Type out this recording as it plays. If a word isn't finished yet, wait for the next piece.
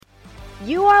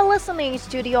You are listening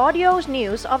to the audio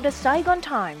news of the Saigon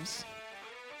Times.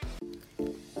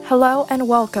 Hello and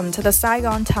welcome to the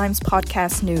Saigon Times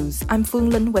podcast news. I'm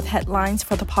Phuong Linh with headlines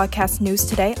for the podcast news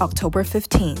today, October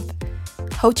 15th.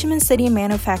 Ho Chi Minh City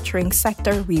manufacturing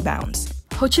sector rebounds.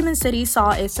 Ho Chi Minh City saw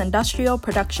its Industrial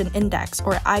Production Index,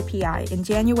 or IPI, in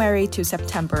January to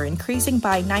September, increasing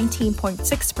by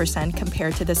 19.6%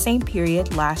 compared to the same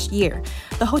period last year.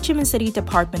 The Ho Chi Minh City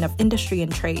Department of Industry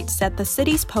and Trade said the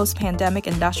city's post-pandemic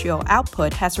industrial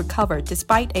output has recovered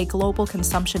despite a global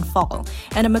consumption fall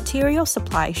and a material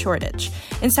supply shortage.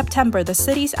 In September, the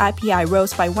city's IPI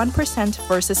rose by 1%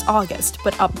 versus August,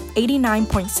 but up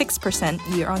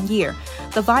 89.6% year-on-year.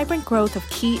 The vibrant growth of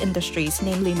key industries,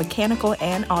 namely mechanical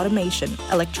and automation,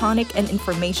 electronic and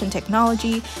information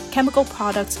technology, chemical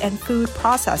products, and food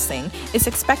processing, is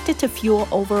expected to fuel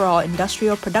overall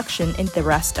industrial production in the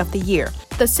rest of the year.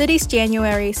 The city's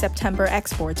January-September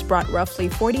exports brought roughly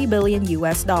 $40 billion, up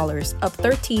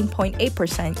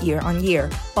 13.8% year-on-year,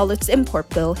 while its import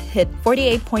bill hit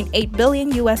 $48.8 billion,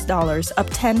 up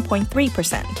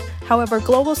 10.3%. However,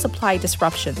 global supply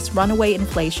disruptions, runaway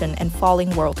inflation, and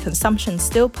falling world consumption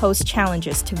still pose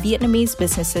challenges to Vietnamese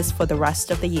businesses for the rest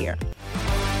of the year.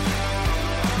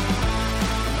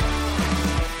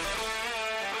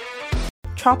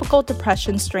 Tropical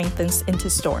depression strengthens into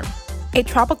storm. A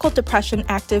tropical depression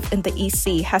active in the East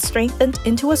Sea has strengthened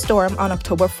into a storm on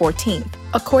October 14th,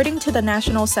 according to the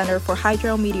National Center for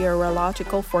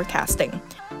Hydrometeorological Forecasting.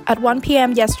 At 1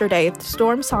 p.m. yesterday, the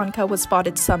storm Sonka was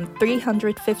spotted some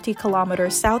 350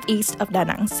 kilometers southeast of Da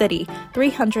Nang City,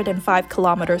 305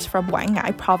 kilometers from Quang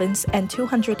Ngai Province, and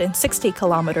 260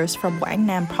 kilometers from Quang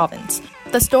Nam Province.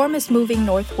 The storm is moving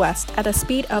northwest at a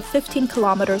speed of 15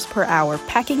 kilometers per hour,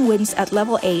 packing winds at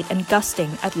level 8 and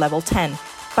gusting at level 10.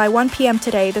 By 1 p.m.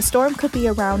 today, the storm could be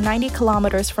around 90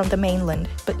 kilometers from the mainland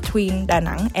between Da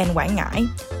Nang and Quang Ngai.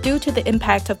 Due to the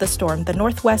impact of the storm, the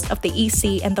northwest of the East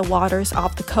Sea and the waters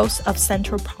off the coast of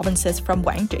central provinces from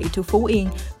Quang Tri to Phu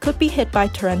Yên could be hit by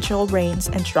torrential rains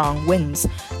and strong winds.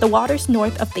 The waters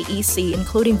north of the East Sea,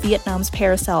 including Vietnam's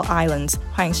Paracel Islands,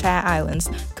 Hoàng Sa Islands,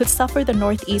 could suffer the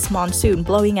northeast monsoon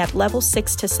blowing at levels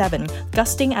 6 to 7,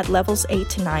 gusting at levels 8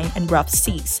 to 9, and rough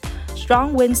seas.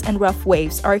 Strong winds and rough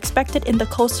waves are expected in the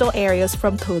coastal areas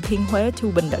from Thừa Thiên Huế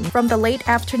to Bình Định from the late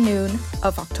afternoon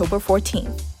of October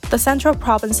 14th. The central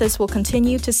provinces will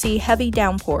continue to see heavy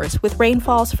downpours, with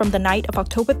rainfalls from the night of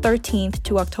October 13th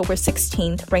to October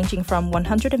 16th ranging from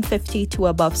 150 to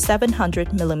above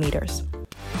 700 millimeters.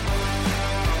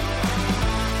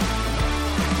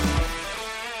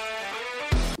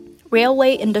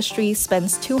 Railway industry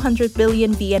spends 200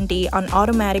 billion VND on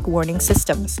automatic warning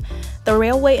systems. The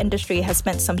railway industry has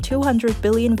spent some 200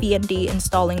 billion VND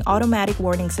installing automatic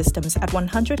warning systems at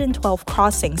 112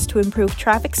 crossings to improve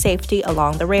traffic safety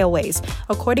along the railways,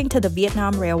 according to the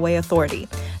Vietnam Railway Authority.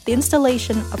 The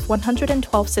installation of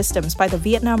 112 systems by the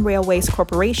Vietnam Railways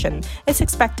Corporation is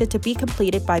expected to be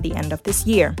completed by the end of this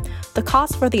year. The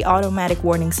cost for the automatic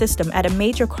warning system at a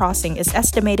major crossing is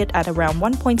estimated at around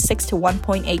 1.6 to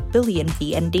 1.8 billion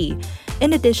VND.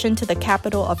 In addition to the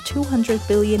capital of 200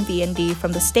 billion VND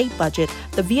from the state budget,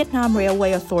 the Vietnam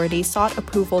Railway Authority sought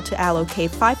approval to allocate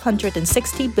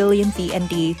 560 billion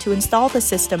VND to install the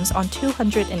systems on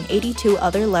 282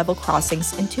 other level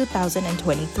crossings in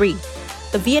 2023.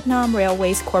 The Vietnam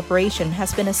Railways Corporation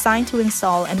has been assigned to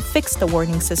install and fix the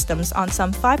warning systems on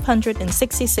some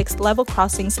 566 level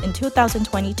crossings in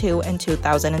 2022 and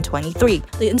 2023.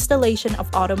 The installation of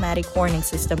automatic warning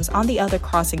systems on the other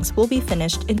crossings will be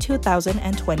finished in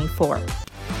 2024.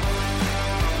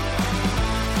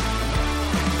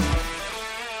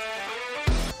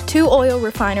 Two oil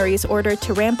refineries ordered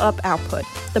to ramp up output.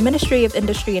 The Ministry of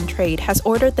Industry and Trade has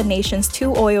ordered the nation's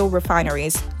two oil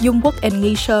refineries, Dung Quoc and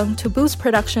Nghi Xuan, to boost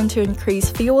production to increase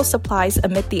fuel supplies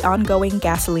amid the ongoing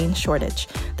gasoline shortage.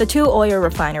 The two oil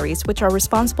refineries, which are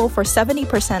responsible for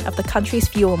 70% of the country's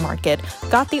fuel market,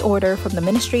 got the order from the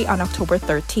ministry on October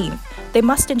 13th. They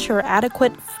must ensure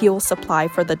adequate fuel supply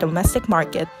for the domestic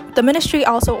market. The ministry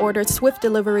also ordered swift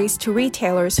deliveries to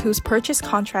retailers whose purchase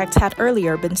contracts had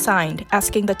earlier been signed,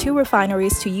 asking the two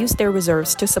refineries to use their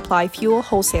reserves to supply fuel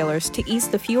wholesalers to ease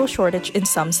the fuel shortage in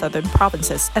some southern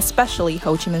provinces, especially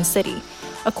Ho Chi Minh City.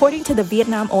 According to the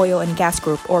Vietnam Oil and Gas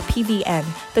Group, or PVN,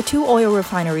 the two oil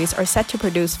refineries are set to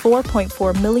produce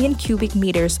 4.4 million cubic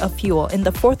meters of fuel in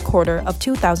the fourth quarter of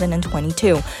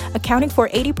 2022, accounting for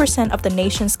 80% of the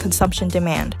nation's consumption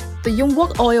demand. The Dung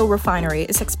Quoc oil refinery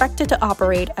is expected to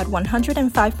operate at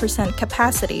 105%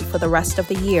 capacity for the rest of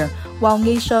the year, while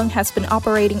Nghi Xuan has been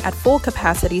operating at full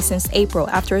capacity since April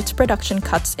after its production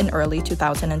cuts in early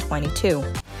 2022.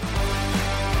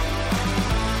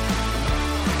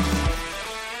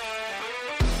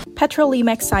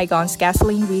 Petrolimex Saigon's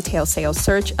gasoline retail sales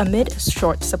surge amid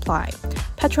short supply.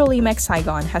 Petrolimex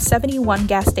Saigon has 71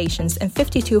 gas stations and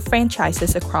 52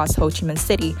 franchises across Ho Chi Minh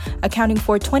City, accounting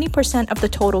for 20% of the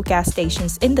total gas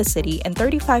stations in the city and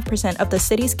 35% of the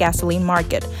city's gasoline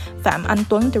market, Pham An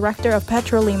Tuong, director of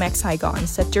Petrolimex Saigon,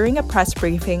 said during a press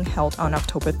briefing held on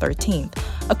October 13th.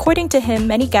 According to him,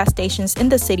 many gas stations in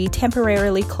the city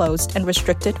temporarily closed and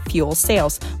restricted fuel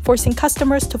sales, forcing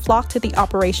customers to flock to the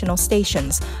operational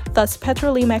stations. Thus,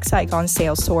 Petrolimex Saigon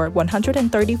sales soared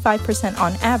 135%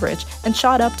 on average and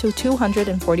shot up to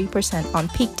 240% on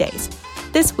peak days.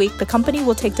 This week, the company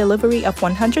will take delivery of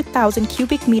 100,000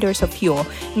 cubic meters of fuel,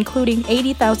 including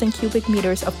 80,000 cubic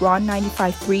meters of RON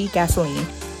 95.3 gasoline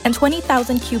and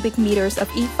 20,000 cubic meters of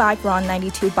E5 RON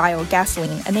 92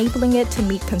 biogasoline, enabling it to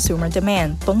meet consumer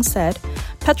demand, Tuong said.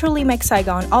 Petrolimex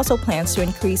Saigon also plans to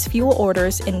increase fuel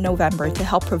orders in November to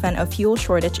help prevent a fuel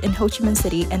shortage in Ho Chi Minh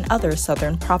City and other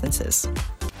southern provinces.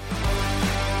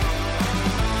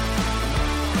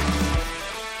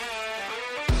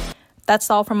 That's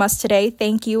all from us today.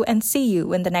 Thank you and see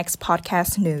you in the next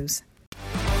podcast news.